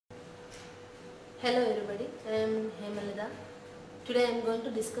Hello everybody, I am Amrita. Today I am going to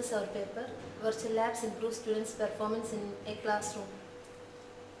discuss our paper, Virtual Labs Improve Students' Performance in a Classroom.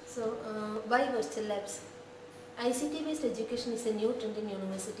 Why Virtual Labs? ICT-based education is a new trend in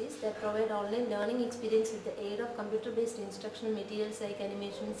universities that provide online learning experience with the aid of computer-based instructional materials like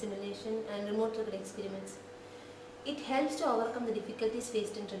animation, simulation and remote triggered experiments. It helps to overcome the difficulties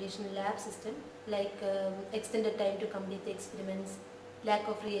faced in traditional lab system like extended time to complete the experiments, lack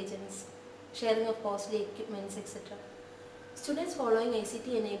of reagents, sharing of costly equipments, etc. Students following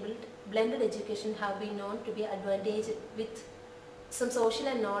ICT-enabled blended education have been known to be advantaged with some social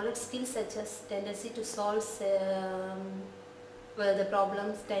and knowledge skills such as tendency to solve the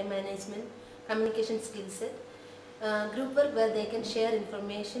problems, time management, communication skill set, group work where they can share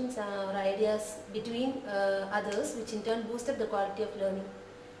information or ideas between others, which in turn boosted the quality of learning.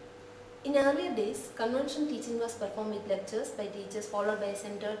 In earlier days, conventional teaching was performed with lectures by teachers followed by a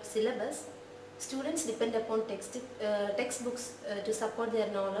centered syllabus. Students depend upon textbooks to support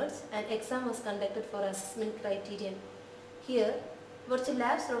their knowledge, and exam was conducted for assessment criterion. Here, virtual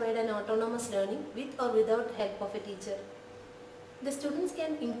labs provide an autonomous learning with or without help of a teacher. The students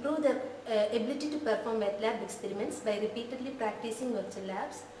can improve their ability to perform wet lab experiments by repeatedly practicing virtual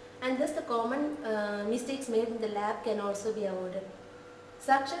labs, and thus the common mistakes made in the lab can also be avoided.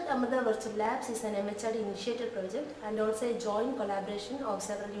 Sakshat Amrita Virtual Labs is an MHRD initiated project and also a joint collaboration of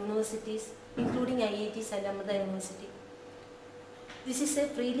several universities including IITs and Amrita University. This is a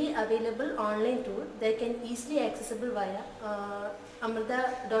freely available online tool that can easily accessible via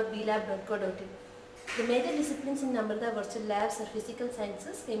amrita.blab.co.in. The major disciplines in Amrita Virtual Labs are physical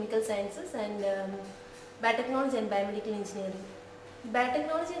sciences, chemical sciences and biotechnology and biomedical engineering.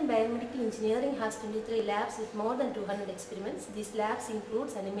 Biotechnology and biomedical engineering has 23 labs with more than 200 experiments. These labs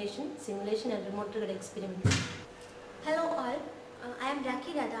include animation, simulation and remote triggered experiments. Hello all, I am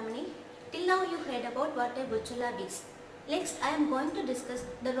Raki Radhamani. Till now you heard about what a virtual lab is. Next I am going to discuss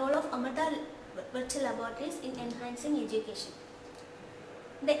the role of Amrita virtual laboratories in enhancing education.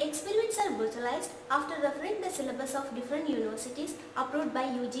 The experiments are virtualized after referring the syllabus of different universities approved by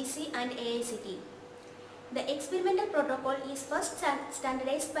UGC and AICTE. The experimental protocol is first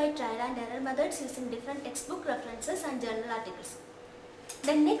standardized by trial and error methods using different textbook references and journal articles.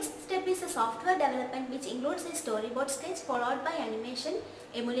 The next step is the software development, which includes a storyboard stage followed by animation,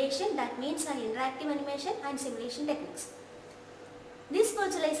 emulation, that means an interactive animation, and simulation techniques. This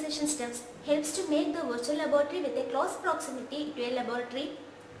virtualization steps helps to make the virtual laboratory with a close proximity to a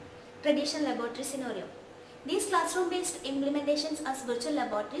traditional laboratory scenario. These classroom-based implementations as virtual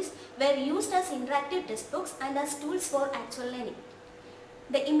laboratories were used as interactive textbooks and as tools for actual learning.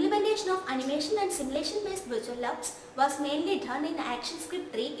 The implementation of animation and simulation-based virtual labs was mainly done in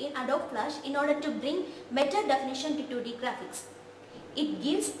ActionScript 3 in Adobe Flash in order to bring better definition to 2D graphics. It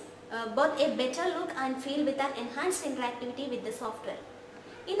gives both a better look and feel with an enhanced interactivity with the software.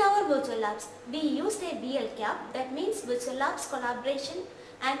 In our virtual labs, we used a VLCAP, that means Virtual Labs Collaboration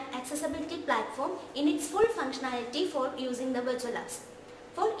and Accessibility Platform, in its full functionality for using the virtual labs.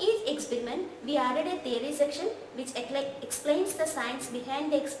 For each experiment, we added a theory section which explains the science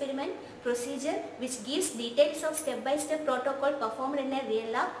behind the experiment, procedure which gives details of step-by-step protocol performed in a real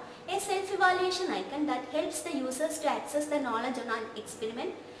lab, a self-evaluation icon that helps the users to access the knowledge on an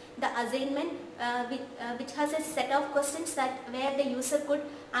experiment, the assignment which has a set of questions where the user could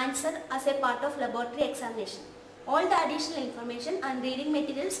answer as a part of laboratory examination. All the additional information and reading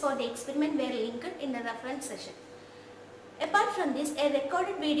materials for the experiment were linked in the reference session. Apart from this, a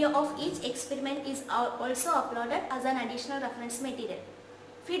recorded video of each experiment is also uploaded as an additional reference material.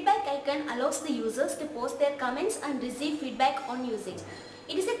 Feedback icon allows the users to post their comments and receive feedback on usage.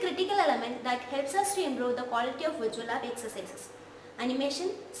 It is a critical element that helps us to improve the quality of virtual lab exercises.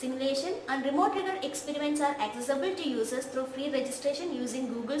 Animation, simulation and remote triggered experiments are accessible to users through free registration using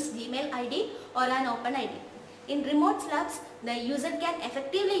Google's Gmail ID or an open ID. In remote labs, the user can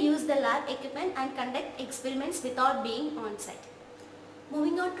effectively use the lab equipment and conduct experiments without being on site.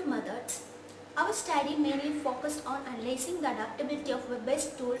 Moving on to methods. Our study mainly focused on analyzing the adaptability of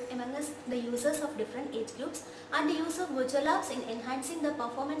web-based tools among the users of different age groups and the use of virtual labs in enhancing the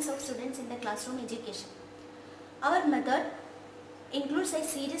performance of students in the classroom education. Our method includes a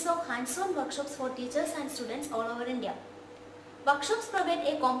series of hands-on workshops for teachers and students all over India. Workshops provide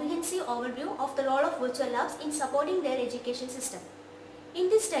a comprehensive overview of the role of virtual labs in supporting their education system. In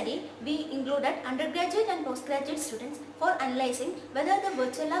this study, we included undergraduate and postgraduate students for analyzing whether the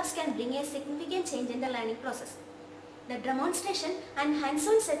virtual labs can bring a significant change in the learning process. The demonstration and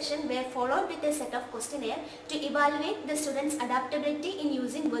hands-on section were followed with a set of questionnaire to evaluate the students' adaptability in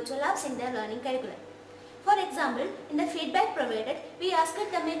using virtual labs in their learning curriculum. For example, in the feedback provided, we asked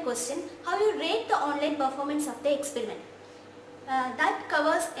them a question, how you rate the online performance of the experiment. That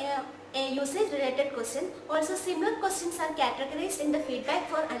covers a usage related question. Also similar questions are categorized in the feedback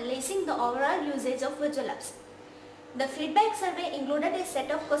for analyzing the overall usage of virtual labs. The feedback survey included a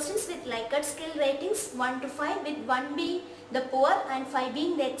set of questions with Likert scale ratings 1 to 5, with 1 being the poor and 5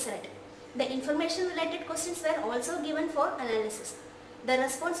 being the excellent. The information related questions were also given for analysis. The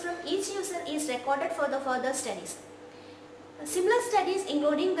response from each user is recorded for the further studies. Similar studies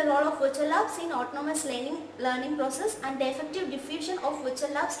including the role of virtual labs in autonomous learning process and the effective diffusion of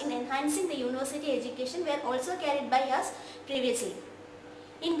virtual labs in enhancing the university education were also carried by us previously.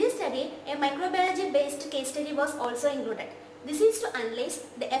 In this study, a microbiology based case study was also included. This is to analyze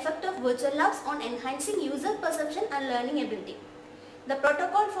the effect of virtual labs on enhancing user perception and learning ability. The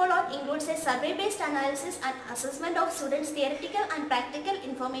protocol followed includes a survey based analysis and assessment of students' theoretical and practical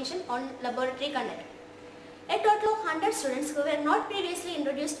information on laboratory conduct. A total of 100 students who were not previously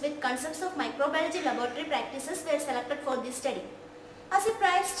introduced with concepts of microbiology laboratory practices were selected for this study. As a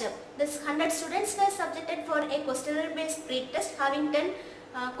prior step, these 100 students were subjected for a questionnaire based pre-test having 10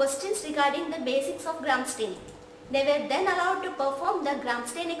 questions regarding the basics of gram staining. They were then allowed to perform the gram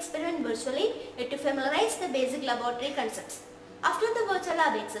stain experiment virtually to familiarize the basic laboratory concepts. After the virtual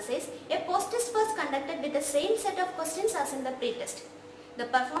lab exercise, a post-test was conducted with the same set of questions as in the pre-test. The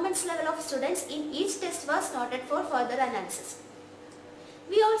performance level of students in each test was noted for further analysis.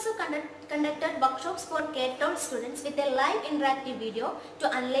 We also conducted workshops for K-12 students with a live interactive video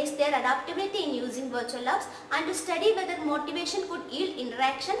to analyze their adaptability in using virtual labs and to study whether motivation could yield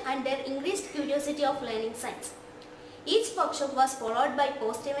interaction and their increased curiosity of learning science. Each workshop was followed by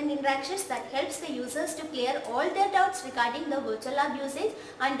post-event interactions that helps the users to clear all their doubts regarding the virtual lab usage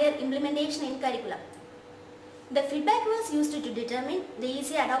and their implementation in curriculum. The feedback was used to determine the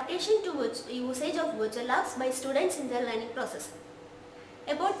easy adaptation to usage of virtual labs by students in their learning process.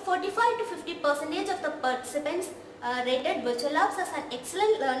 About 45 to 50% of the participants rated virtual labs as an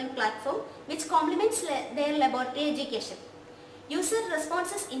excellent learning platform which complements their laboratory education. User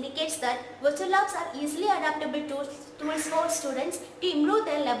responses indicates that virtual labs are easily adaptable tools for students to improve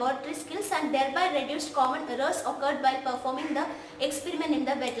their laboratory skills and thereby reduce common errors occurred while performing the experiment in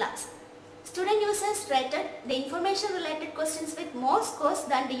the wet labs. Student users rated the information related questions with more scores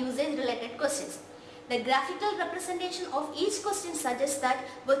than the usage related questions. The graphical representation of each question suggests that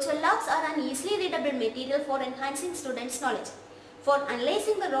virtual labs are an easily readable material for enhancing students' knowledge. For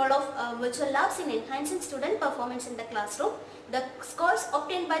analyzing the role of virtual labs in enhancing student performance in the classroom, the scores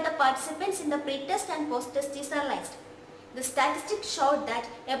obtained by the participants in the pre-test and post-test is analyzed. The statistics showed that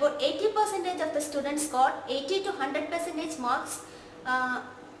about 80% of the students scored 80 to 100%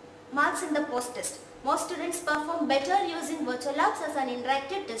 marks in the post-test. Most students perform better using virtual labs as an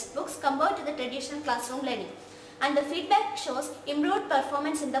interactive textbooks compared to the traditional classroom learning, and the feedback shows improved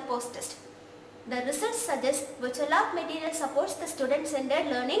performance in the post-test. The results suggest virtual lab material supports the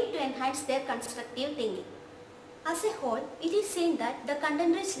student-centered learning to enhance their constructive thinking. As a whole, it is seen that the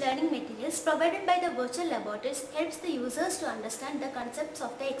content-rich learning materials provided by the virtual laboratories helps the users to understand the concepts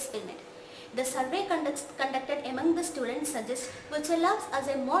of the experiment. The survey conducted among the students suggests virtual labs as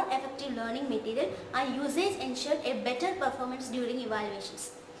a more effective learning material and usage ensured a better performance during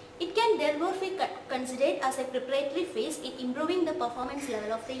evaluations. It can therefore be considered as a preparatory phase in improving the performance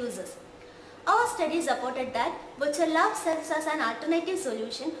level of the users. Our study supported that virtual lab serves as an alternative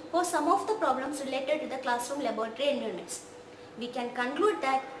solution for some of the problems related to the classroom laboratory environments. We can conclude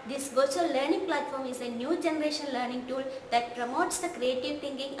that this virtual learning platform is a new generation learning tool that promotes the creative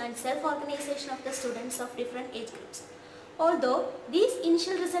thinking and self-organization of the students of different age groups. Although these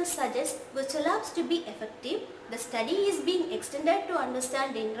initial results suggest virtual labs to be effective, the study is being extended to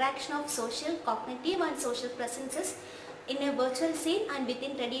understand the interaction of social, cognitive and social presences in a virtual scene and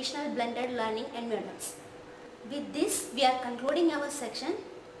within traditional blended learning environments. With this, we are concluding our section.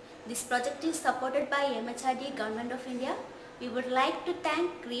 This project is supported by MHRD Government of India. We would like to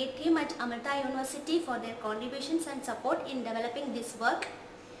thank Create Team at Amrita University for their contributions and support in developing this work.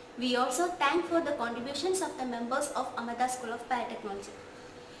 We also thank for the contributions of the members of Amrita School of Biotechnology.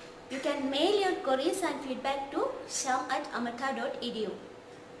 You can mail your queries and feedback to sham@amrita.edu.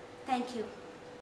 Thank you.